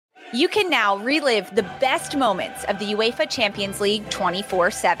You can now relive the best moments of the UEFA Champions League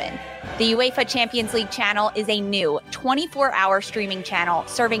 24/7. The UEFA Champions League channel is a new 24-hour streaming channel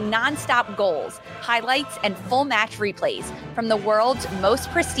serving nonstop goals, highlights, and full match replays from the world's most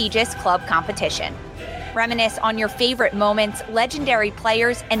prestigious club competition. Reminisce on your favorite moments, legendary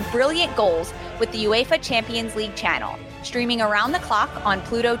players, and brilliant goals with the UEFA Champions League channel, streaming around the clock on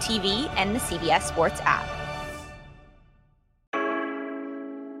Pluto TV and the CBS Sports app.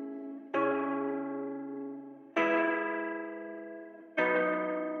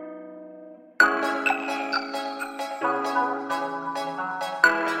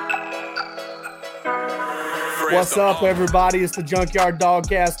 What's up, everybody? It's the Junkyard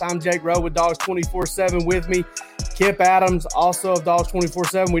Dogcast. I'm Jake Rowe with Dogs 24/7. With me, Kip Adams, also of Dogs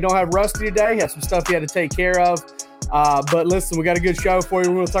 24/7. We don't have Rusty today. He has some stuff he had to take care of. But listen, we got a good show for you.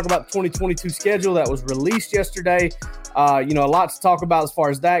 We're going to talk about the 2022 schedule that was released yesterday. A lot to talk about as far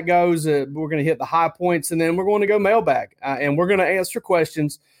as that goes. We're going to hit the high points, and then we're going to go mailbag. And we're going to answer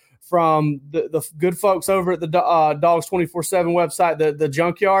questions from the good folks over at the Dogs 24/7 website, the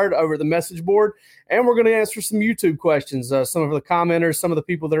Junkyard, over at the message board. And we're going to answer some YouTube questions. Some of the commenters, some of the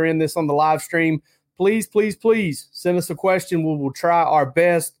people that are in this on the live stream, please send us a question. We'll try our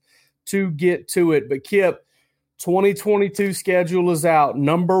best to get to it. But Kip, 2022 schedule is out.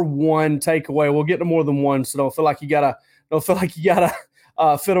 Number one takeaway. We'll get to more than one, so don't feel like you gotta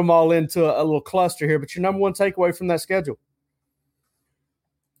fit them all into a little cluster here. But your number one takeaway from that schedule.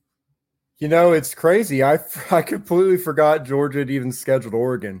 You know, it's crazy. I completely forgot Georgia had even scheduled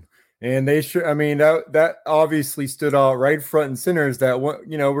Oregon. And they should, that obviously stood out right front and center is that,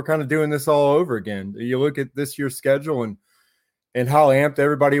 we're kind of doing this all over again. You look at this year's schedule and how amped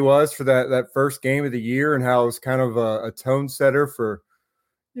everybody was for that first game of the year and how it was kind of a tone setter for,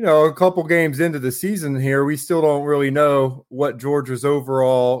 a couple games into the season here. We still don't really know what Georgia's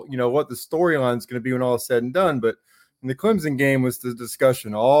overall, what the storyline is going to be when all is said and done. But in the Clemson game was the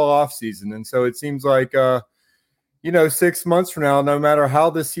discussion all offseason. And so it seems like, 6 months from now, no matter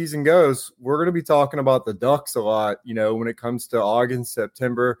how this season goes, we're going to be talking about the Ducks a lot, when it comes to August,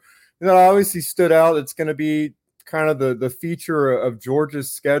 September. And that obviously stood out. It's going to be kind of the feature of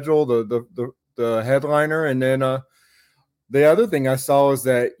Georgia's schedule, the headliner. And then the other thing I saw is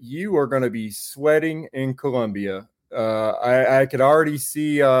that you are going to be sweating in Columbia. I could already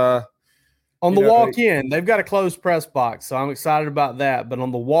see on the walk-in, they've got a closed press box, so I'm excited about that. But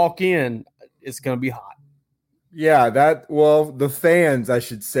on the walk-in, it's going to be hot. Yeah, the fans, I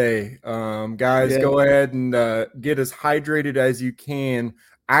should say. Guys, Go ahead and get as hydrated as you can,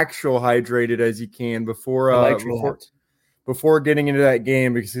 hydrated as you can before getting into that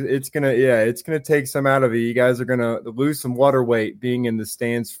game, because it's gonna take some out of you. You guys are gonna lose some water weight being in the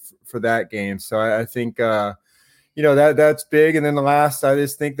stands for that game. So I think that's big. And then the last, I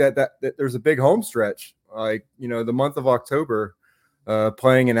just think that there's a big home stretch, the month of October.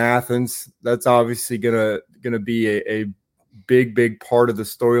 Playing in Athens, that's obviously gonna be a big part of the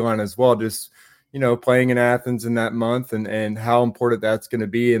storyline as well. Just playing in Athens in that month and how important that's going to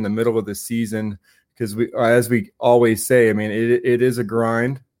be in the middle of the season, because as we always say, it is a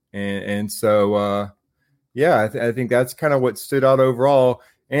grind, and so I think that's kind of what stood out overall,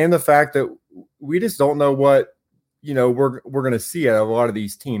 and the fact that we just don't know what we're going to see out of a lot of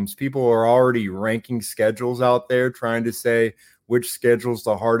these teams. People are already ranking schedules out there, trying to say which schedule's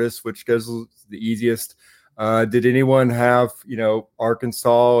the hardest, which schedule's the easiest. Did anyone have,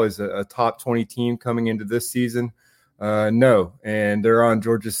 Arkansas as a top 20 team coming into this season? No. And they're on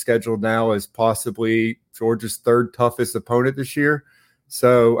Georgia's schedule now as possibly Georgia's third toughest opponent this year.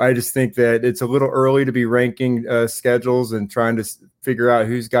 So I just think that it's a little early to be ranking schedules and trying to figure out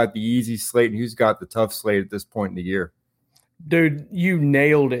who's got the easy slate and who's got the tough slate at this point in the year. Dude, you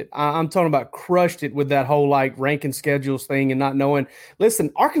nailed it. I'm talking about crushed it with that whole ranking schedules thing and not knowing.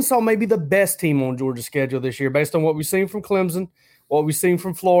 Listen, Arkansas may be the best team on Georgia's schedule this year based on what we've seen from Clemson, what we've seen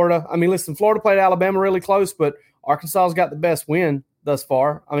from Florida. Florida played Alabama really close, but Arkansas's got the best win thus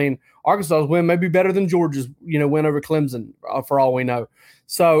far. Arkansas's win may be better than Georgia's, win over Clemson for all we know.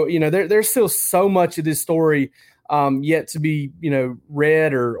 So, there's still so much of this story yet to be,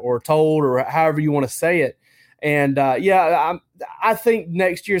 read or told or however you want to say it. And, I think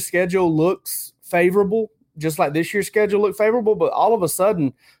next year's schedule looks favorable, just like this year's schedule looked favorable. But all of a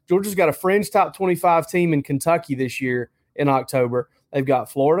sudden, Georgia's got a fringe top 25 team in Kentucky this year in October. They've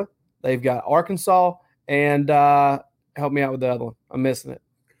got Florida. They've got Arkansas. And help me out with the other one. I'm missing it.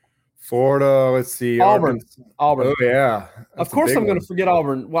 Florida, let's see. Auburn. Oh, yeah. Of course I'm going to forget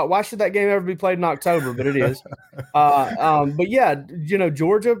Auburn. Why should that game ever be played in October? But it is. But, yeah,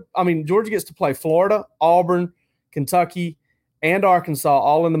 Georgia gets to play Florida, Auburn, Kentucky, and Arkansas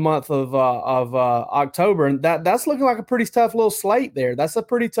all in the month of October. And that's looking like a pretty tough little slate there. That's a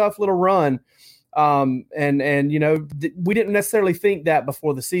pretty tough little run. And we didn't necessarily think that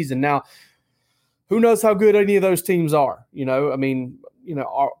before the season. Now, who knows how good any of those teams are?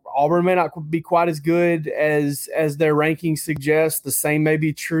 Auburn may not be quite as good as their rankings suggest. The same may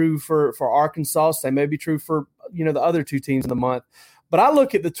be true for Arkansas. Same may be true for, the other two teams in the month. But I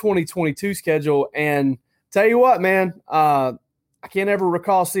look at the 2022 schedule and tell you what, man, I can't ever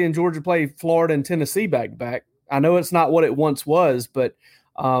recall seeing Georgia play Florida and Tennessee back to back. I know it's not what it once was, but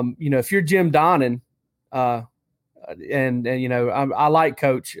if you're Jim Donnan, I like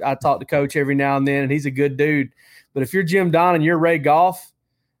Coach. I talk to Coach every now and then, and he's a good dude. But if you're Jim Donnan, you're Ray Goff,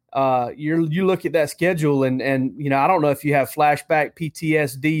 you look at that schedule and I don't know if you have flashback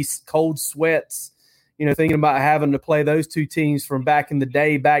PTSD, cold sweats, thinking about having to play those two teams from back in the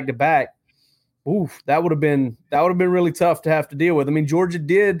day, back to back. Oof, that would have been really tough to have to deal with. I mean, Georgia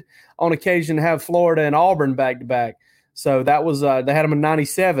did on occasion have Florida and Auburn back to back. So that was they had them in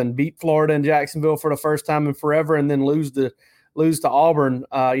 97, beat Florida and Jacksonville for the first time in forever, and then lose to Auburn,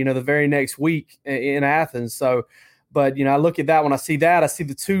 the very next week in Athens. So, but I look at that when I see that, I see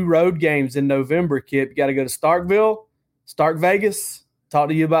the two road games in November. Kip, you got to go to Stark Vegas. Talked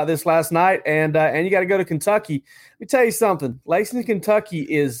to you about this last night, and you got to go to Kentucky. Let me tell you something. Lexington, Kentucky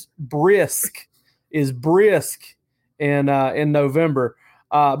is brisk in November.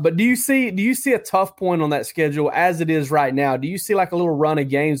 But do you see a tough point on that schedule as it is right now? Do you see like a little run of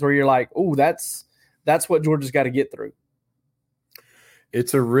games where you're like, oh, that's what Georgia's got to get through?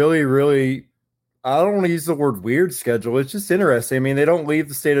 It's a really, really, I don't want to use the word weird schedule. It's just interesting. I mean, they don't leave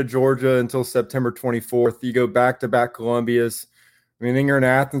the state of Georgia until September 24th. You go back-to-back Columbias. I mean, then you're in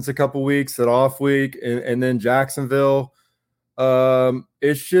Athens a couple weeks, an off week, and then Jacksonville.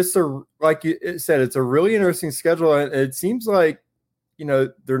 It's just like you said, it's a really interesting schedule. And it seems like,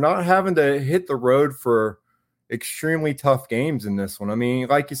 they're not having to hit the road for extremely tough games in this one. I mean,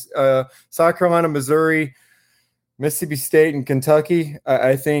 like South Carolina, Missouri, Mississippi State, and Kentucky.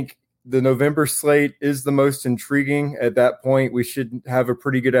 I think the November slate is the most intriguing. At that point, we should have a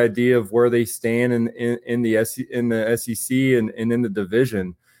pretty good idea of where they stand in the SEC and in the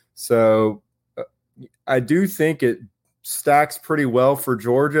division. So I do think it stacks pretty well for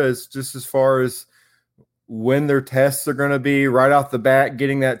Georgia. It's just as far as when their tests are going to be right off the bat,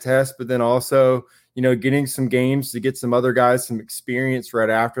 getting that test, but then also, getting some games to get some other guys some experience right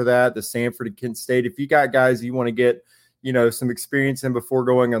after that. The Samford and Kent State. If you got guys you want to get, some experience in before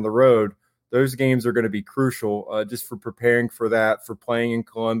going on the road, those games are going to be crucial just for preparing for that, for playing in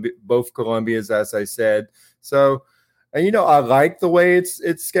Columbia, both Columbias, as I said. So, and, I like the way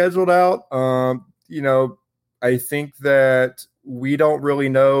it's scheduled out. I think that we don't really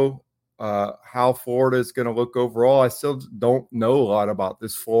know how Florida is going to look overall. I still don't know a lot about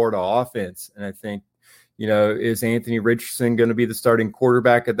this Florida offense. And I think, is Anthony Richardson going to be the starting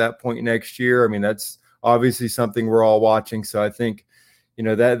quarterback at that point next year? I mean, that's obviously something we're all watching. So I think,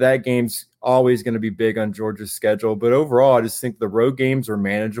 that game's always going to be big on Georgia's schedule. But overall, I just think the road games are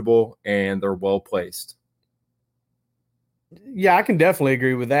manageable and they're well placed. Yeah, I can definitely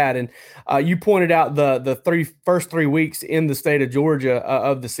agree with that. And you pointed out the first 3 weeks in the state of Georgia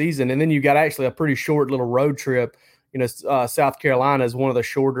of the season, and then you got actually a pretty short little road trip. South Carolina is one of the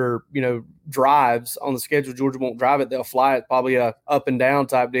shorter, drives on the schedule. Georgia won't drive it; they'll fly it, probably a up and down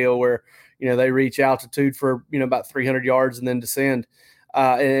type deal where they reach altitude for about 300 yards and then descend,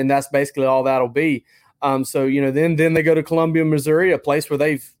 and that's basically all that'll be. So then they go to Columbia, Missouri, a place where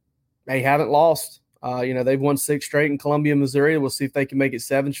they haven't lost. They've won 6 straight in Columbia, Missouri. We'll see if they can make it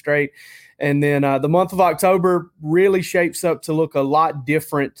 7 straight. And then the month of October really shapes up to look a lot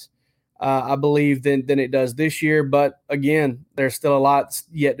different, I believe, than it does this year. But again, there's still a lot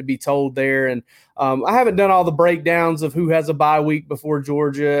yet to be told there. And I haven't done all the breakdowns of who has a bye week before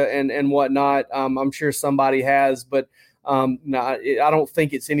Georgia and whatnot. I'm sure somebody has, but no, I don't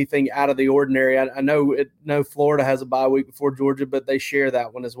think it's anything out of the ordinary. I know Florida has a bye week before Georgia, but they share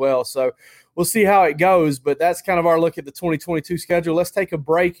that one as well. So we'll see how it goes, but that's kind of our look at the 2022 schedule. Let's take a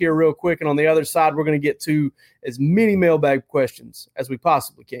break here real quick, and on the other side, we're going to get to as many mailbag questions as we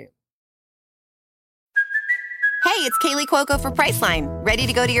possibly can. Hey, it's Kaylee Cuoco for Priceline. Ready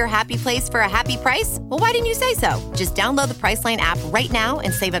to go to your happy place for a happy price? Well, why didn't you say so? Just download the Priceline app right now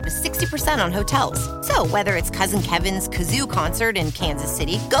and save up to 60% on hotels. So whether it's Cousin Kevin's Kazoo Concert in Kansas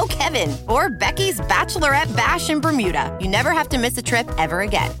City, go Kevin, or Becky's Bachelorette Bash in Bermuda, you never have to miss a trip ever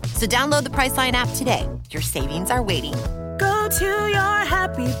again. So download the Priceline app today. Your savings are waiting. Go to your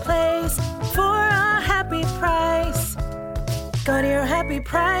happy place for a happy price. Go to your happy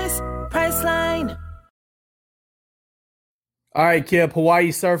price, Priceline. All right, Kip.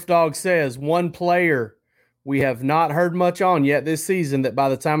 Hawaii Surf Dog says one player we have not heard much on yet this season that by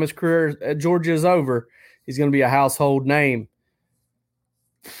the time his career at Georgia is over, he's going to be a household name.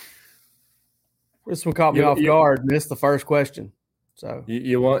 This one caught me off guard. Missed the first question. So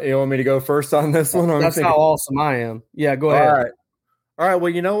you want me to go first on this one? That's how awesome I am. Yeah, go ahead. All right.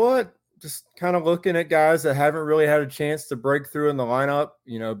 Well, you know what? Just kind of looking at guys that haven't really had a chance to break through in the lineup,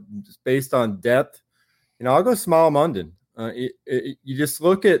 just based on depth. I'll go Smile Munden. You just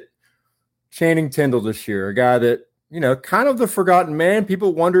look at Channing Tindall this year, a guy that, kind of the forgotten man.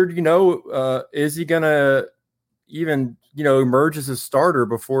 People wondered, is he going to even, emerge as a starter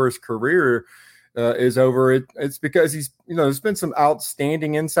before his career is over? It's because he's, there's been some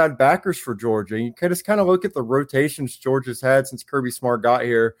outstanding inside backers for Georgia. You can just kind of look at the rotations Georgia's had since Kirby Smart got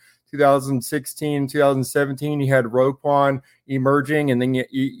here. 2016, 2017, you had Roquan emerging, and then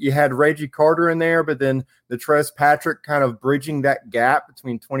you had Reggie Carter in there, but then Natrez Patrick kind of bridging that gap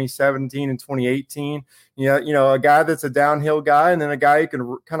between 2017 and 2018. A guy that's a downhill guy, and then a guy who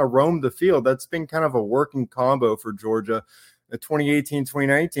can kind of roam the field. That's been kind of a working combo for Georgia. 2018,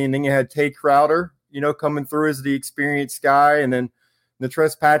 2019, then you had Tay Crowder, coming through as the experienced guy, and then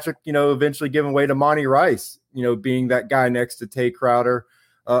Natrez Patrick, eventually giving way to Monty Rice, being that guy next to Tay Crowder.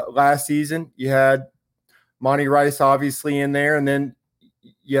 Last season, you had Monty Rice obviously in there, and then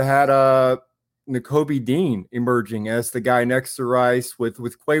you had Nakobe Dean emerging as the guy next to Rice with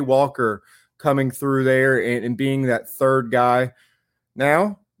Quay Walker coming through there and being that third guy.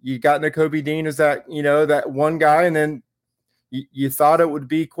 Now you got Nakobe Dean as that, that one guy, and then you thought it would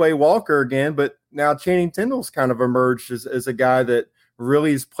be Quay Walker again, but now Channing Tindall's kind of emerged as a guy that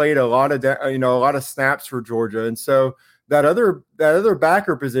really has played a lot of snaps for Georgia, and so that other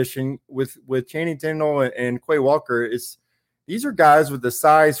backer position with Channing Tindall and Quay Walker these are guys with the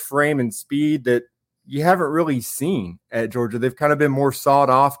size, frame, and speed that you haven't really seen at Georgia. They've kind of been more sawed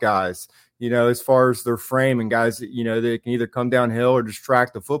off guys, as far as their frame, and guys that, they can either come downhill or just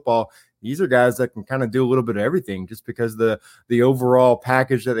track the football. These are guys that can kind of do a little bit of everything just because the overall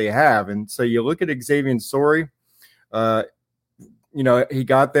package that they have. And so you look at Xavier Sorey, he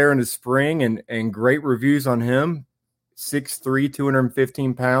got there in the spring and great reviews on him. 6'3",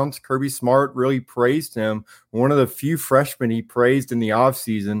 215 pounds. Kirby Smart really praised him. One of the few freshmen he praised in the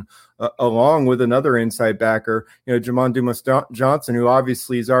offseason, along with another inside backer, Jamon Dumas Johnson, who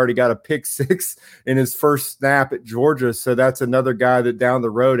obviously has already got a pick 6 in his first snap at Georgia. So that's another guy that down the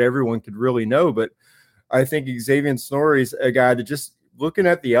road everyone could really know. But I think Xavier Sorey is a guy that just looking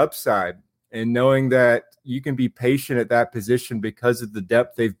at the upside and knowing that you can be patient at that position because of the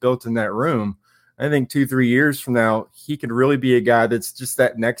depth they've built in that room. I think 2-3 years from now, he could really be a guy that's just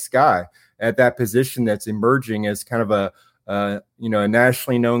that next guy at that position that's emerging as kind of a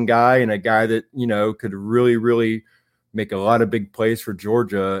nationally known guy and a guy that, could really, really make a lot of big plays for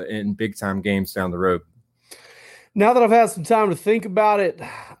Georgia in big time games down the road. Now that I've had some time to think about it,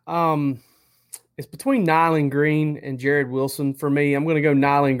 it's between Nyland Green and Jared Wilson for me. I'm going to go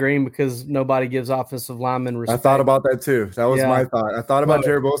Nyland Green because nobody gives offensive linemen respect. I thought about that too. That was my thought. I thought about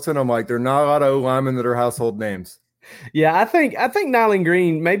Jared Wilson. I'm like, there are not a lot of linemen that are household names. Yeah, I think Nyland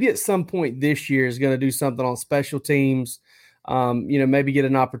Green maybe at some point this year is going to do something on special teams. Maybe get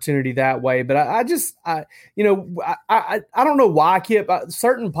an opportunity that way. But I don't know why, Kip.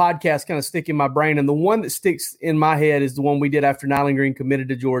 Certain podcasts kind of stick in my brain, and the one that sticks in my head is the one we did after Nyland Green committed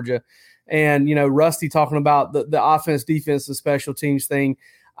to Georgia. And, Rusty talking about the offense, defense, and special teams thing.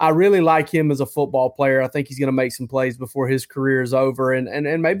 I really like him as a football player. I think he's going to make some plays before his career is over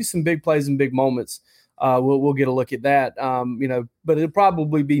and maybe some big plays and big moments. We'll get a look at that, but it'll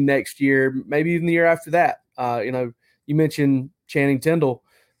probably be next year, maybe even the year after that. You mentioned Channing Tindall.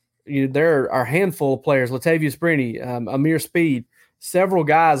 There are a handful of players, Latavius Brini, Amir Speed, several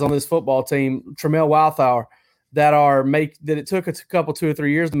guys on this football team, Tramel Wildflower, that it took a couple 2 or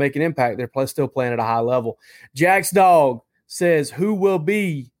 3 years to make an impact. They're still playing at a high level. Jack's Dog says, who will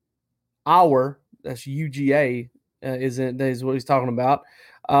be that's UGA is what he's talking about,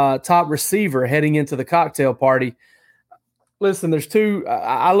 top receiver heading into the cocktail party. Listen, there's two.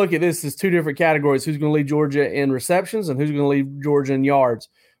 I look at this as two different categories. Who's going to lead Georgia in receptions and who's going to lead Georgia in yards.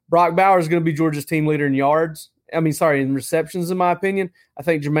 Brock Bowers is going to be Georgia's team leader in in receptions, in my opinion. I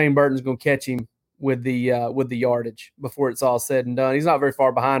think Jermaine Burton's going to catch him with the yardage before it's all said and done. He's not very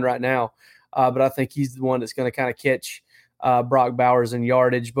far behind right now, but I think he's the one that's going to kind of catch Brock Bowers in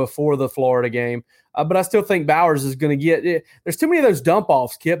yardage before the Florida game. But I still think Bowers is going to get – there's too many of those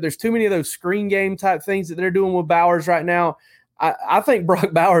dump-offs, Kip. There's too many of those screen game type things that they're doing with Bowers right now. I think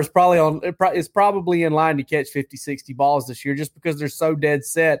Brock Bowers is probably in line to catch 50, 60 balls this year just because they're so dead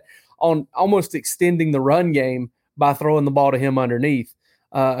set on almost extending the run game by throwing the ball to him underneath.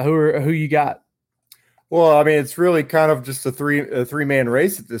 Who you got? Well, I mean, it's really kind of just a three-man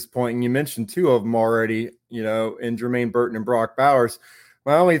race at this point, and you mentioned two of them already, in Jermaine Burton and Brock Bowers.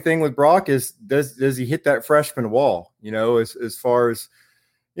 My only thing with Brock is does he hit that freshman wall? As far as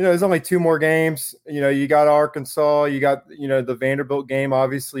there's only two more games. You got Arkansas, you got the Vanderbilt game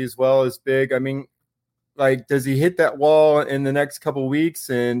obviously as well is big. I mean, like, does he hit that wall in the next couple of weeks,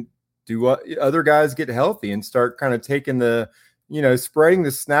 and do other guys get healthy and start kind of taking the spreading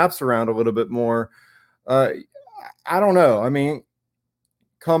the snaps around a little bit more? I don't know. I mean,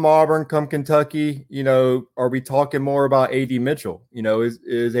 come Auburn, come Kentucky, are we talking more about A.D. Mitchell?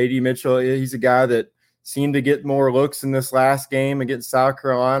 Is A.D. Mitchell, he's a guy that seemed to get more looks in this last game against South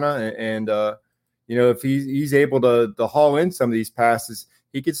Carolina. And if he's able to haul in some of these passes,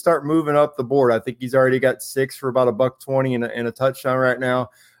 he could start moving up the board. I think he's already got 6 for about $120 and a touchdown right now.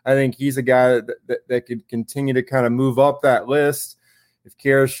 I think he's a guy that could continue to kind of move up that list. If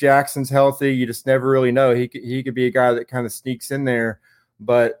Kearis Jackson's healthy, you just never really know. He could be a guy that kind of sneaks in there.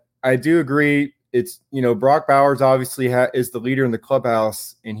 But I do agree. It's, Brock Bowers obviously is the leader in the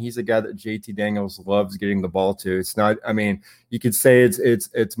clubhouse, and he's a guy that JT Daniels loves getting the ball to. It's not, I mean, you could say it's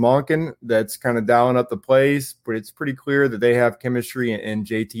Monken that's kind of dialing up the plays, but it's pretty clear that they have chemistry, and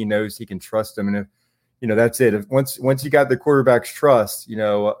JT knows he can trust him. And if, that's it. If once you got the quarterback's trust,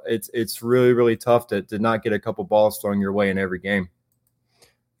 it's really, really tough to not get a couple balls thrown your way in every game.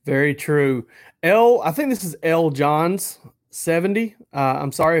 Very true. I think this is L. Johns 70.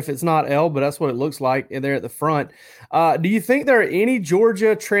 I'm sorry if it's not L, but that's what it looks like there at the front. Do you think there are any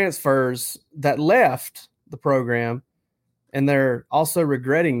Georgia transfers that left the program and they're also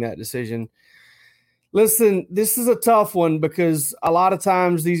regretting that decision? Listen, this is a tough one because a lot of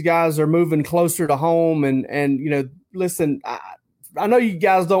times these guys are moving closer to home and listen, I know you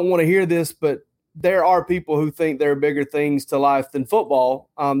guys don't want to hear this, but there are people who think there are bigger things to life than football.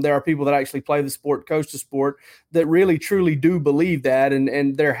 There are people that actually play the sport, coach the sport, that really truly do believe that,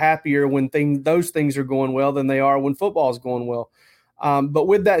 and they're happier when those things are going well than they are when football is going well. But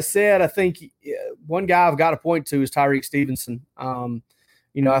with that said, I think one guy I've got to point to is Tyreek Stevenson.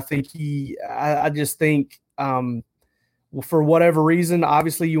 I think I just think for whatever reason,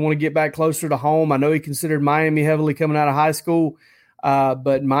 obviously you want to get back closer to home. I know he considered Miami heavily coming out of high school,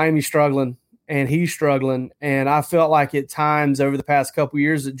 but Miami's struggling. And he's struggling. And I felt like at times over the past couple of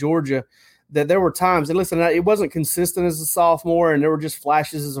years at Georgia that there were times, and listen, it wasn't consistent as a sophomore and there were just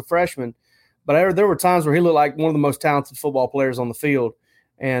flashes as a freshman, but there were times where he looked like one of the most talented football players on the field.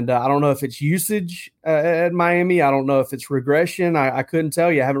 And I don't know if it's usage at Miami. I don't know if it's regression. I couldn't tell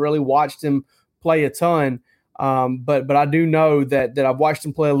you. I haven't really watched him play a ton. But I do know that I've watched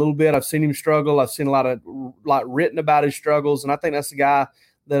him play a little bit. I've seen him struggle. I've seen a lot written about his struggles. And I think that's the guy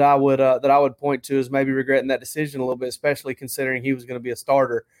that I would point to as maybe regretting that decision a little bit, especially considering he was going to be a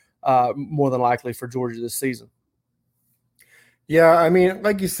starter more than likely for Georgia this season. Yeah, I mean,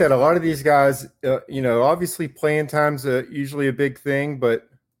 like you said, a lot of these guys, obviously playing time's usually a big thing, but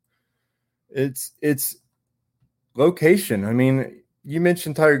it's location. I mean, you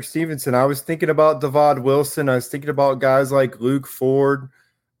mentioned Tyreek Stevenson. I was thinking about Devod Wilson. I was thinking about guys like Luke Ford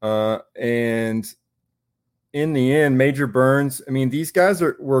and in the end, Major Burns. I mean, these guys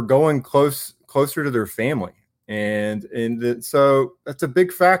were going closer to their family, and so that's a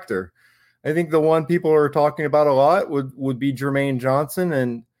big factor. I think the one people are talking about a lot would be Jermaine Johnson,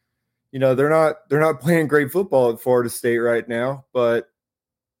 and they're not playing great football at Florida State right now, but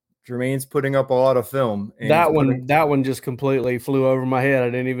Jermaine's putting up a lot of film. And that one just completely flew over my head. I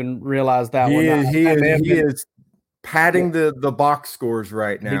didn't even realize that one. He is padding the box scores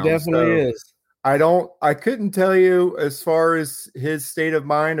right now. He definitely is. I couldn't tell you as far as his state of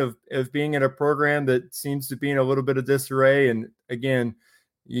mind of being in a program that seems to be in a little bit of disarray. And again,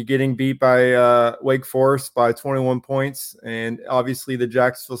 you're getting beat by Wake Forest by 21 points. And obviously the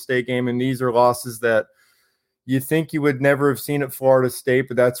Jacksonville State game. And these are losses that you think you would never have seen at Florida State,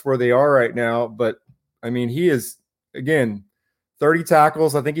 but that's where they are right now. But I mean, he is, again, 30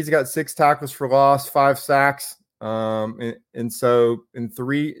 tackles. I think he's got 6 tackles for loss, 5 sacks. And so in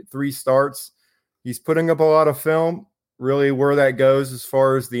three starts, he's putting up a lot of film. Really, where that goes as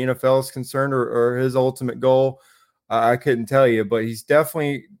far as the NFL is concerned, or his ultimate goal, I couldn't tell you. But he's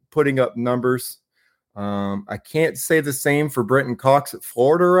definitely putting up numbers. I can't say the same for Brenton Cox at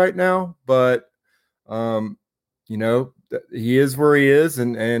Florida right now, but he is where he is,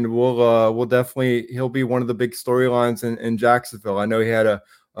 and we'll definitely, he'll be one of the big storylines in Jacksonville. I know he had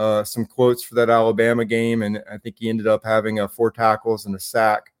some quotes for that Alabama game, and I think he ended up having 4 tackles and a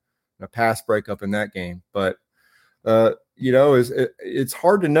sack. A pass breakup in that game. But it's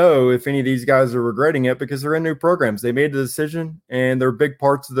hard to know if any of these guys are regretting it because they're in new programs. They made the decision, and they're big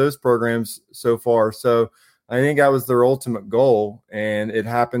parts of those programs so far. So I think that was their ultimate goal, and it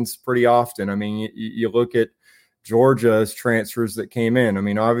happens pretty often. I mean, you look at Georgia's transfers that came in. I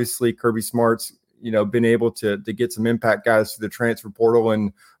mean, obviously Kirby Smart's, been able to get some impact guys through the transfer portal,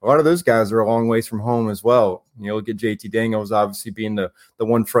 and a lot of those guys are a long ways from home as well. Look at JT Daniels obviously being the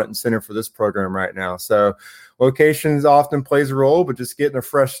one front and center for this program right now. So locations often plays a role, but just getting a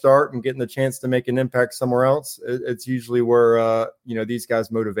fresh start and getting the chance to make an impact somewhere else, it's usually where, these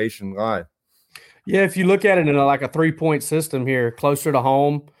guys' motivation lie. Yeah, if you look at it in like a 3-point system here, closer to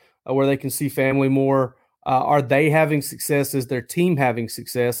home, where they can see family more, are they having success? Is their team having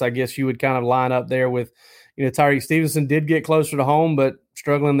success? I guess you would kind of line up there with, Tyreek Stevenson did get closer to home, but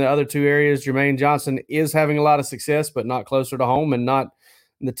struggling in the other two areas. Jermaine Johnson is having a lot of success, but not closer to home, and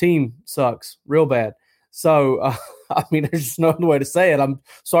the team sucks real bad. So, there's just no other way to say it. I'm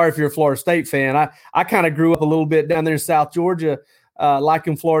sorry if you're a Florida State fan. I kind of grew up a little bit down there in South Georgia,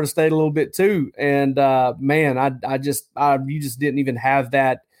 liking Florida State a little bit too. And, you just didn't even have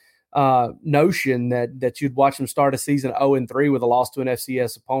that notion that you'd watch them start a season 0-3 with a loss to an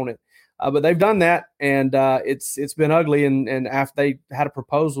FCS opponent. But they've done that, and it's been ugly. And after they had a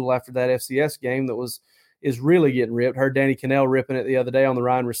proposal after that FCS game that is really getting ripped. Heard Danny Cannell ripping it the other day on the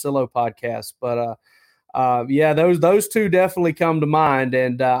Ryan Russillo podcast. But those two definitely come to mind.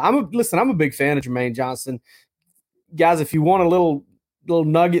 And I'm a big fan of Jermaine Johnson. Guys, if you want a little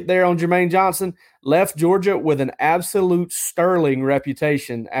nugget there on Jermaine Johnson, left Georgia with an absolute sterling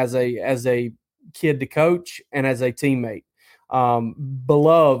reputation as a kid to coach and as a teammate,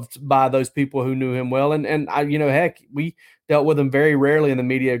 beloved by those people who knew him well. And we dealt with him very rarely in the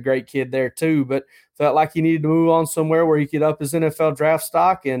media. A great kid there too, but felt like he needed to move on somewhere where he could up his NFL draft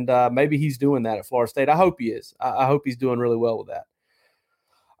stock. And maybe he's doing that at Florida State. I hope he is. I hope he's doing really well with that.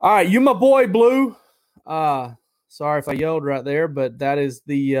 All right. You, my boy, Blue. Sorry if I yelled right there, but that is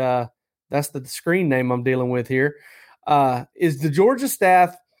that's the screen name I'm dealing with here. Is the Georgia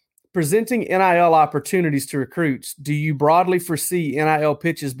staff presenting NIL opportunities to recruits? Do you broadly foresee NIL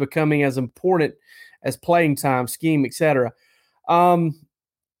pitches becoming as important as playing time, scheme, etc.? Number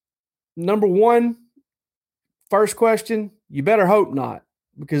one, first question, you better hope not,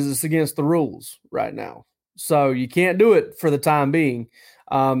 because it's against the rules right now. So you can't do it for the time being.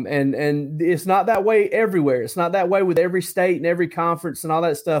 And it's not that way everywhere. It's not that way with every state and every conference and all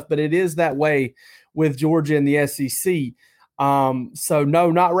that stuff, but it is that way with Georgia and the SEC. So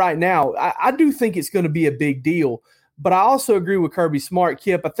no, not right now. I do think it's going to be a big deal, but I also agree with Kirby Smart,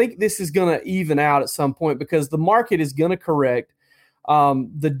 Kip. I think this is going to even out at some point because the market is going to correct.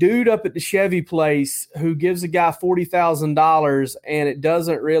 The dude up at the Chevy place who gives a guy $40,000 and it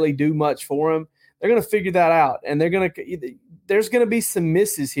doesn't really do much for him, they're going to figure that out, and there's going to be some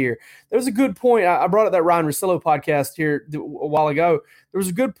misses here. There was a good point. I brought up that Ryan Russillo podcast here a while ago. There was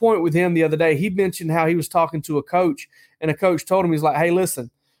a good point with him the other day. He mentioned how he was talking to a coach, and a coach told him, he's like, hey, listen,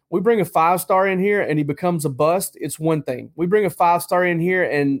 we bring a 5-star in here and he becomes a bust. It's one thing. We bring a 5-star in here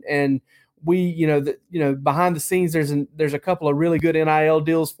and we, behind the scenes, there's a couple of really good NIL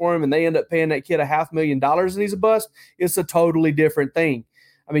deals for him, and they end up paying that kid $500,000 and he's a bust. It's a totally different thing.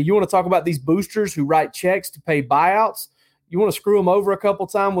 I mean, you want to talk about these boosters who write checks to pay buyouts? You want to screw them over a couple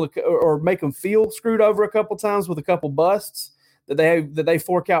times or make them feel screwed over a couple times with a couple busts that they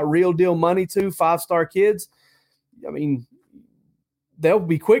fork out real deal money to 5-star kids? I mean, they'll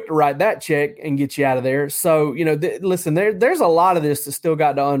be quick to write that check and get you out of there. So, listen, there's a lot of this that's still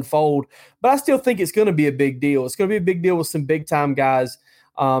got to unfold, but I still think it's going to be a big deal. It's going to be a big deal with some big time guys.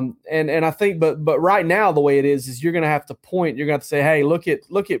 And I think, but right now the way it is you're going to have to point. You're going to have to say, hey, look at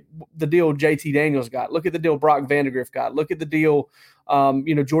the deal JT Daniels got. Look at the deal Brock Vandagriff got. Look at the deal,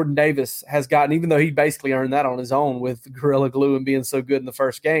 Jordan Davis has gotten, even though he basically earned that on his own with Gorilla Glue and being so good in the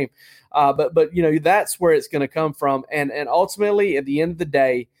first game. But that's where it's going to come from. And ultimately, at the end of the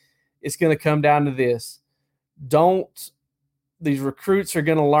day, it's going to come down to this. These recruits are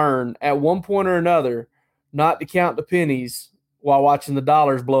going to learn at one point or another not to count the pennies while watching the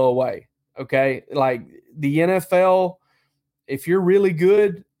dollars blow away. Okay. Like the NFL, if you're really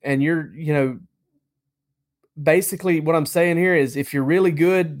good and you're, basically what I'm saying here is if you're really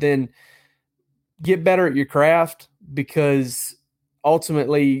good, then get better at your craft, because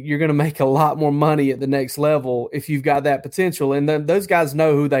ultimately you're going to make a lot more money at the next level if you've got that potential. And then those guys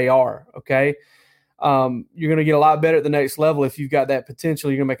know who they are. Okay. You're going to get a lot better at the next level if you've got that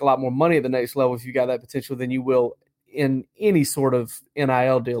potential. You're going to make a lot more money at the next level if you've got that potential than you will in any sort of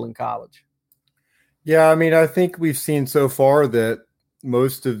NIL deal in college. Yeah, I mean, I think we've seen so far that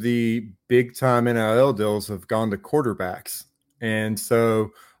most of the big time NIL deals have gone to quarterbacks. And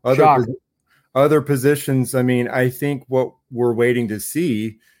so other positions, I mean, I think what we're waiting to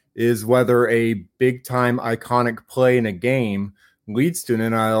see is whether a big time iconic play in a game leads to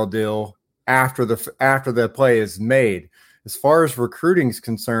an NIL deal after the play is made. As far as recruiting is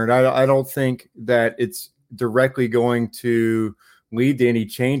concerned, I don't think that it's directly going to lead to any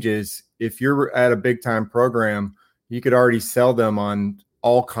changes. If you're at a big time program, you could already sell them on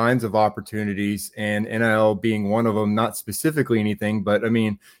all kinds of opportunities, and NIL being one of them, not specifically anything, but I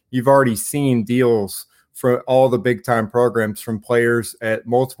mean, you've already seen deals for all the big time programs from players at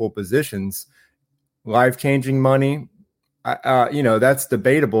multiple positions, life-changing money. That's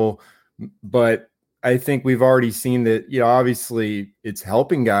debatable, but I think we've already seen that, obviously it's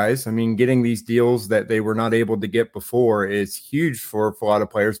helping guys. I mean, getting these deals that they were not able to get before is huge for a lot of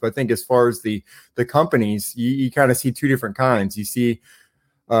players. But I think as far as the companies, you kind of see two different kinds. You see,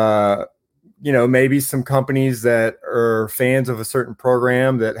 maybe some companies that are fans of a certain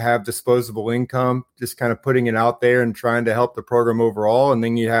program that have disposable income, just kind of putting it out there and trying to help the program overall. And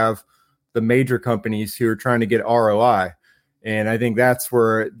then you have the major companies who are trying to get ROI. And I think that's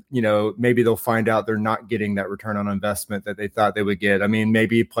where, maybe they'll find out they're not getting that return on investment that they thought they would get. I mean,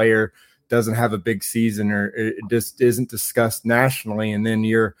 maybe a player doesn't have a big season or it just isn't discussed nationally. And then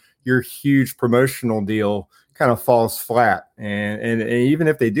your huge promotional deal kind of falls flat. And even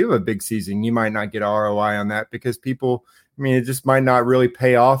if they do have a big season, you might not get ROI on that because people, it just might not really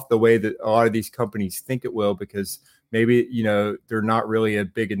pay off the way that a lot of these companies think it will, because maybe, they're not really a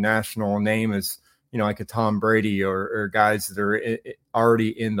big national name as, like a Tom Brady or guys that are already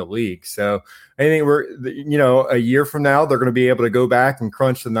in the league. So I think a year from now, they're going to be able to go back and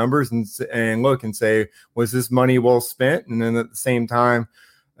crunch the numbers and look and say, was this money well spent? And then at the same time,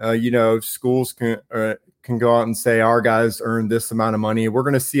 schools can go out and say, our guys earned this amount of money. We're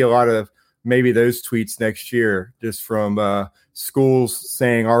going to see a lot of maybe those tweets next year, just from schools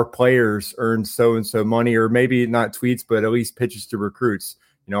saying our players earned so-and-so money, or maybe not tweets, but at least pitches to recruits.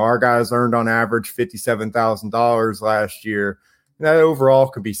 Our guys earned on average $57,000 last year. That overall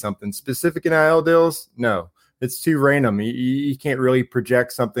could be something. Specific NIL deals, no. It's too random. You can't really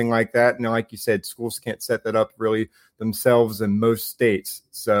project something like that. And like you said, schools can't set that up really themselves in most states.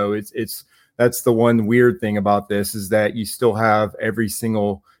 So that's the one weird thing about this, is that you still have every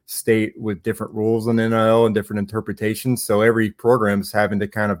single state with different rules on NIL and different interpretations. So every program is having to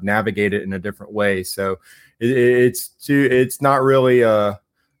kind of navigate it in a different way. So it's not really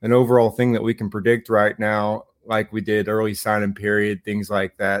an overall thing that we can predict right now, like we did early signing period, things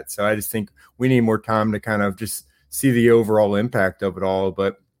like that. So I just think we need more time to kind of just see the overall impact of it all.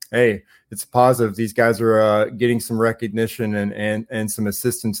 But hey, it's positive. These guys are getting some recognition and some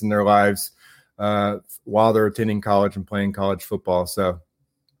assistance in their lives while they're attending college and playing college football. So.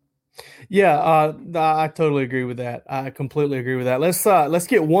 Yeah, I totally agree with that. I completely agree with that. Let's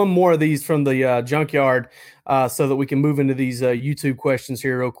get one more of these from the junkyard so that we can move into these YouTube questions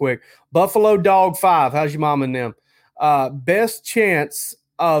here real quick. Buffalo Dog 5, how's your mom and them? Best chance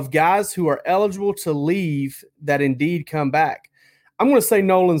of guys who are eligible to leave that indeed come back. I'm going to say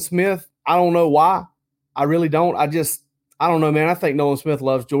Nolan Smith. I don't know why. I really don't. I don't know, man. I think Nolan Smith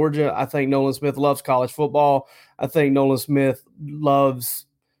loves Georgia. I think Nolan Smith loves college football. I think Nolan Smith loves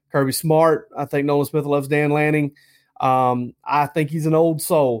Kirby Smart. I think Nolan Smith loves Dan Lanning. I think he's an old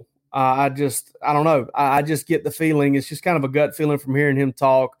soul. I don't know. I just get the feeling. It's just kind of a gut feeling from hearing him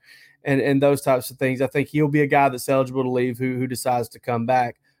talk and those types of things. I think he'll be a guy that's eligible to leave who decides to come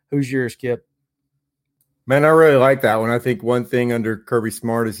back. Who's yours, Kip? Man, I really like that one. I think one thing under Kirby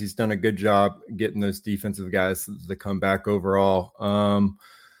Smart is he's done a good job getting those defensive guys to come back overall.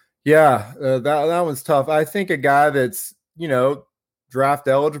 That one's tough. I think a guy that's, draft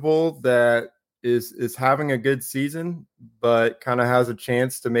eligible that is having a good season, but kind of has a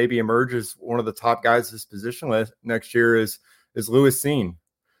chance to maybe emerge as one of the top guys at his position next year is Lewis Cine.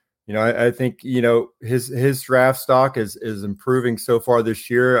 I think, his draft stock is improving so far this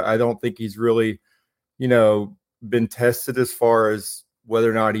year. I don't think he's really, been tested as far as whether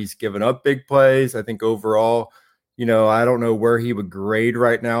or not he's given up big plays. I think overall, I don't know where he would grade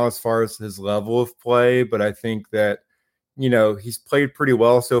right now as far as his level of play, but I think that, he's played pretty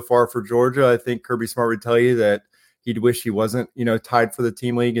well so far for Georgia. I think Kirby Smart would tell you that he'd wish he wasn't, tied for the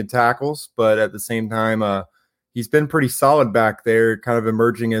team league in tackles, but at the same time, he's been pretty solid back there, kind of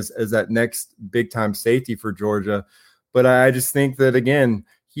emerging as that next big time safety for Georgia. But I just think that, again,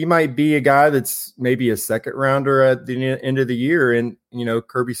 he might be a guy that's maybe a second rounder at the end of the year. And,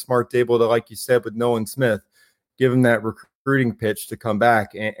 Kirby Smart's able to, like you said, with Nolan Smith, give him that recruiting pitch to come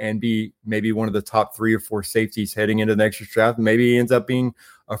back and be maybe one of the top 3 or 4 safeties heading into the next year's draft. Maybe he ends up being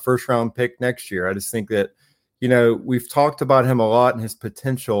a first-round pick next year. I just think that, we've talked about him a lot and his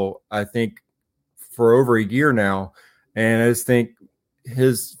potential, I think, for over a year now. And I just think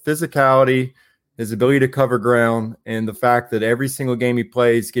his physicality, his ability to cover ground, and the fact that every single game he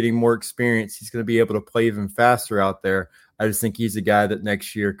plays, getting more experience, he's going to be able to play even faster out there. I just think he's a guy that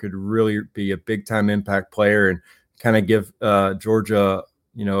next year could really be a big-time impact player and kind of give Georgia,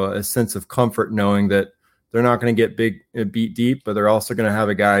 a sense of comfort knowing that they're not going to get beat deep, but they're also going to have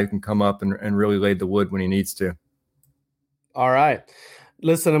a guy who can come up and really lay the wood when he needs to. All right.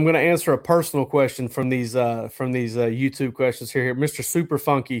 Listen, I'm going to answer a personal question from these YouTube questions here. Mr. Super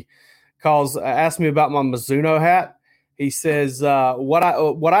Funky asked me about my Mizuno hat. He says, what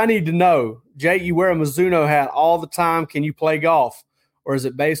I need to know, Jake, you wear a Mizuno hat all the time. Can you play golf? Or is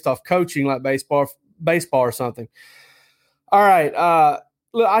it based off coaching like baseball or something? All right.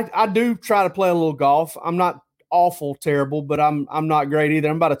 Look, I do try to play a little golf. I'm not awful terrible, but I'm not great either.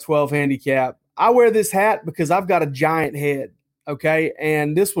 I'm about a 12 handicap. I wear this hat because I've got a giant head. Okay.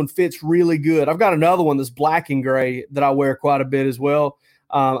 And this one fits really good. I've got another one that's black and gray that I wear quite a bit as well.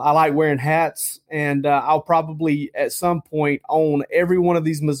 I like wearing hats, and I'll probably at some point own every one of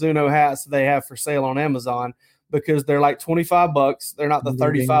these Mizuno hats they have for sale on Amazon because they're like $25. They're not the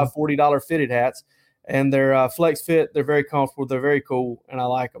 $35, $40 fitted hats, and they're flex fit. They're very comfortable. They're very cool, and I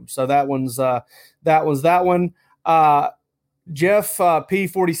like them. So that one's that one. Jeff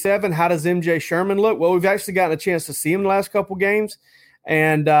P47, how does MJ Sherman look? Well, we've actually gotten a chance to see him the last couple games.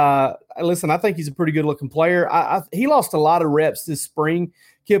 And listen, I think he's a pretty good-looking player. He lost a lot of reps this spring.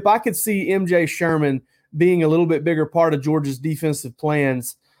 Kip, I could see MJ Sherman being a little bit bigger part of Georgia's defensive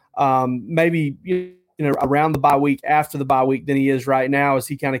plans, maybe around the bye week, after the bye week than he is right now as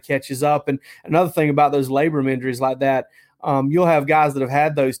he kind of catches up. And another thing about those labrum injuries like that, you'll have guys that have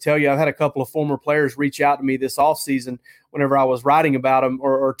had those tell you. I've had a couple of former players reach out to me this offseason whenever I was writing about them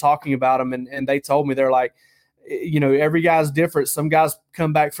or talking about them, and they told me, they're like, every guy's different. Some guys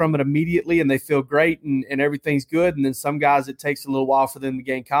come back from it immediately and they feel great and everything's good. And then some guys, it takes a little while for them to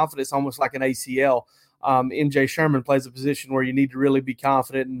gain confidence, almost like an ACL. MJ Sherman plays a position where you need to really be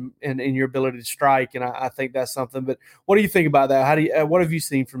confident in your ability to strike. And I think that's something. But what do you think about that? What have you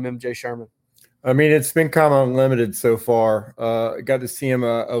seen from MJ Sherman? I mean, it's been kind of unlimited so far. Got to see him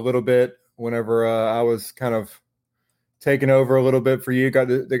a little bit whenever I was kind of taking over a little bit for you. Got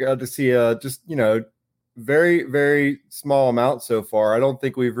to see just, very, very small amount so far. I don't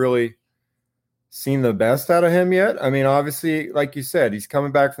think we've really seen the best out of him yet. I mean, obviously, like you said, he's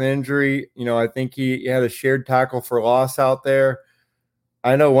coming back from the injury. I think he had a shared tackle for loss out there.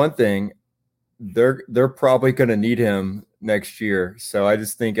 I know one thing, they're probably going to need him next year. So I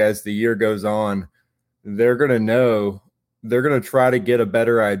just think as the year goes on, they're going to try to get a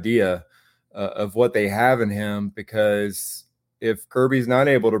better idea of what they have in him, because if Kirby's not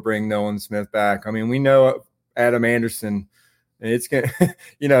able to bring Nolan Smith back, I mean, we know Adam Anderson, and it's going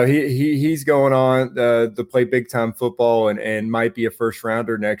to, he's going on to play big time football and might be a first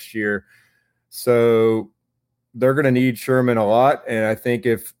rounder next year. So they're going to need Sherman a lot. And I think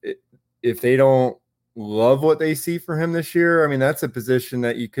if they don't love what they see for him this year, I mean, that's a position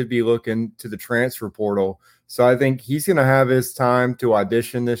that you could be looking to the transfer portal. So I think he's going to have his time to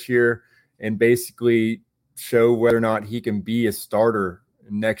audition this year and basically show whether or not he can be a starter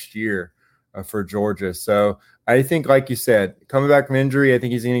next year for Georgia. So I think, like you said, coming back from injury, I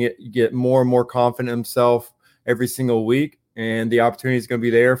think he's going to get more and more confident in himself every single week, and the opportunity is going to be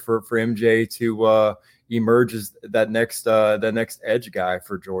there for MJ to emerge as that next edge guy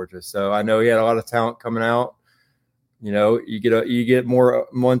for Georgia. So I know he had a lot of talent coming out. You get more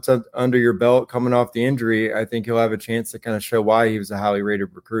months under your belt coming off the injury. I think he'll have a chance to kind of show why he was a highly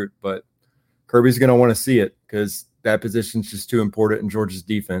rated recruit, but Kirby's going to want to see it because that position is just too important in Georgia's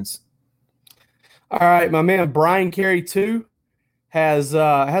defense. All right, my man Brian Carey 2 has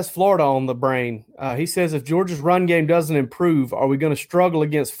Florida on the brain. He says, if Georgia's run game doesn't improve, are we going to struggle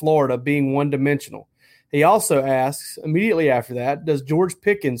against Florida being one-dimensional? He also asks, immediately after that, does George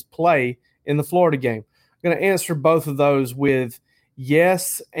Pickens play in the Florida game? I'm going to answer both of those with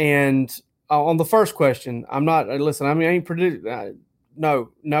yes. And on the first question, I ain't predicting.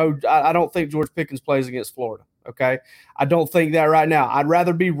 No, I don't think George Pickens plays against Florida, okay? I don't think that right now. I'd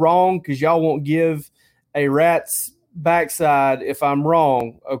rather be wrong because y'all won't give a rat's backside if I'm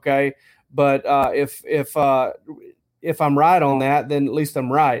wrong, okay? But if I'm right on that, then at least I'm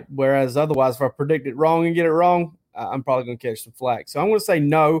right. Whereas otherwise, if I predict it wrong and get it wrong, I'm probably going to catch some flack. So I'm going to say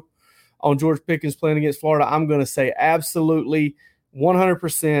no on George Pickens playing against Florida. I'm going to say absolutely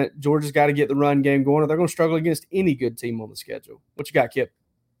 100%. Georgia's got to get the run game going, or they're going to struggle against any good team on the schedule. What you got, Kip?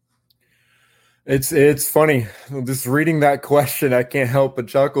 It's funny. Just reading that question, I can't help but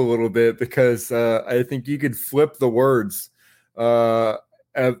chuckle a little bit because I think you could flip the words.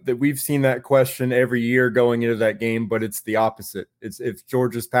 That we've seen that question every year going into that game, but it's the opposite. It's if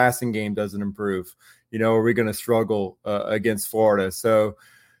Georgia's passing game doesn't improve, are we going to struggle against Florida? So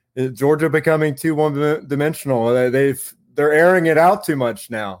Georgia becoming too one-dimensional. They're airing it out too much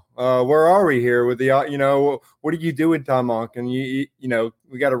now. Where are we here with the, what do you do with Tom Monken?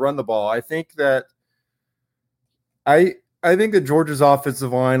 We got to run the ball. I think that Georgia's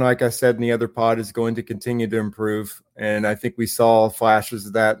offensive line, like I said in the other pod, is going to continue to improve. And I think we saw flashes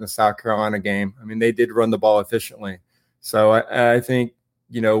of that in the South Carolina game. I mean, they did run the ball efficiently. So I think,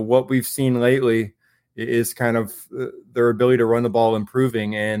 what we've seen lately is kind of their ability to run the ball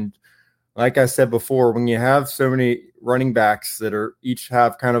improving. And like I said before, when you have so many running backs that are each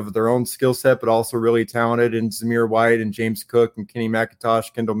have kind of their own skill set, but also really talented, and Zamir White and James Cook and Kenny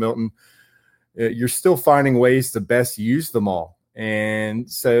McIntosh, Kendall Milton, you're still finding ways to best use them all.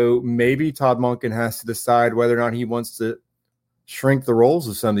 And so maybe Todd Monken has to decide whether or not he wants to shrink the roles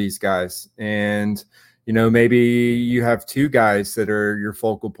of some of these guys. And, maybe you have 2 guys that are your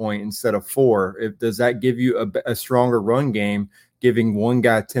focal point instead of 4. Does that give you a stronger run game, giving one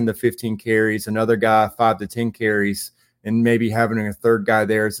guy 10 to 15 carries, another guy 5 to 10 carries, and maybe having a third guy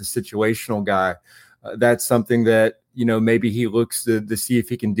there as a situational guy? That's something that, maybe he looks to see if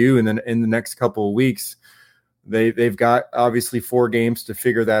he can do in the next couple of weeks. They've got obviously 4 games to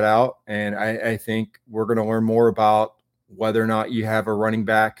figure that out. And I think we're going to learn more about whether or not you have a running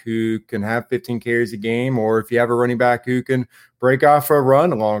back who can have 15 carries a game, or if you have a running back who can break off a run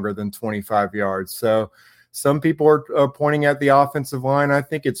longer than 25 yards. So some people are pointing at the offensive line. I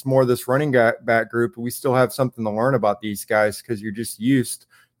think it's more this running back group. We still have something to learn about these guys because you're just used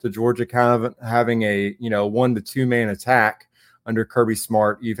to Georgia kind of having a 1 to 2 man attack under Kirby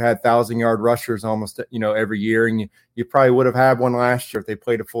Smart. You've had 1,000-yard rushers almost every year, and you probably would have had one last year if they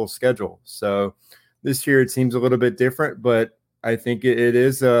played a full schedule. So this year it seems a little bit different, but I think it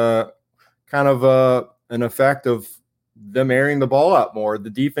is kind of an effect of them airing the ball out more. The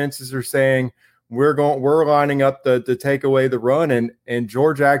defenses are saying we're lining up to take away the run, and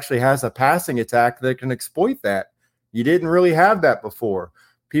Georgia actually has a passing attack that can exploit that. You didn't really have that before.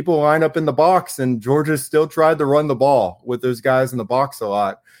 People line up in the box, and Georgia still tried to run the ball with those guys in the box a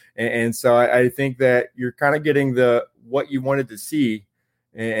lot. And so I think that you're kind of getting what you wanted to see,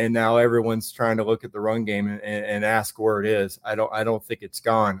 and now everyone's trying to look at the run game and ask where it is. I don't think it's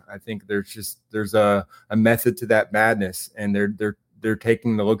gone. I think there's a method to that madness, and they're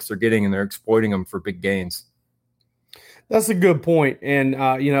taking the looks they're getting and they're exploiting them for big gains. That's a good point. And,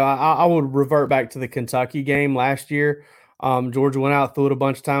 I would revert back to the Kentucky game last year. Georgia went out, threw it a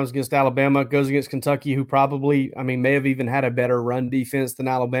bunch of times against Alabama, goes against Kentucky, who probably, may have even had a better run defense than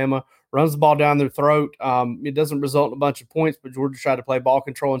Alabama, runs the ball down their throat. It doesn't result in a bunch of points, but Georgia tried to play ball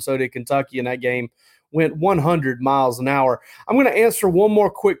control, and so did Kentucky, and that game went 100 miles an hour. I'm going to answer one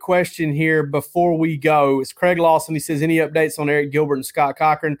more quick question here before we go. It's Craig Lawson. He says, any updates on Eric Gilbert and Scott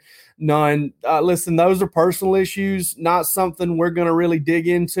Cochran? None. Listen, those are personal issues, not something we're going to really dig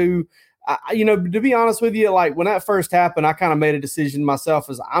into. To be honest with you, like when that first happened, I kind of made a decision myself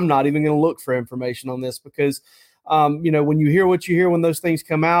as I'm not even going to look for information on this because, when you hear what you hear when those things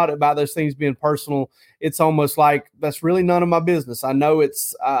come out about those things being personal, it's almost like that's really none of my business. I know it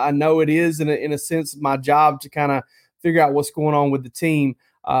is in a sense my job to kind of figure out what's going on with the team.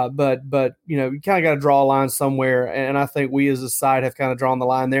 But you kind of got to draw a line somewhere. And I think we as a side have kind of drawn the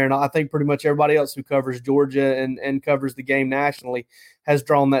line there. And I think pretty much everybody else who covers Georgia and covers the game nationally has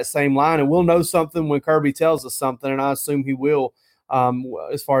drawn that same line. And we'll know something when Kirby tells us something. And I assume he will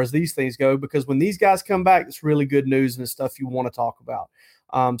as far as these things go, because when these guys come back, it's really good news and it's stuff you want to talk about.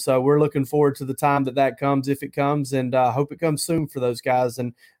 So we're looking forward to the time that comes, if it comes, and hope it comes soon for those guys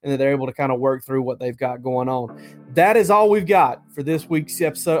and that they're able to kind of work through what they've got going on. That is all we've got for this week's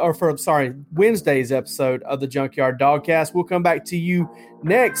episode, Wednesday's episode of the Junkyard Dogcast. We'll come back to you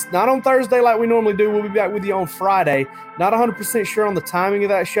next, not on Thursday like we normally do. We'll be back with you on Friday. Not 100% sure on the timing of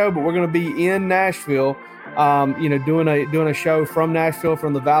that show, but we're going to be in Nashville, doing a show from Nashville,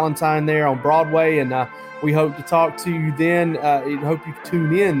 from the Valentine there on Broadway, and we hope to talk to you then. Hope you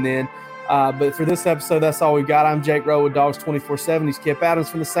tune in then. But for this episode, that's all we've got. I'm Jake Rowe with Dogs 24/7. He's Kip Adams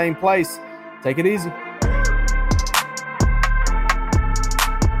from the same place. Take it easy.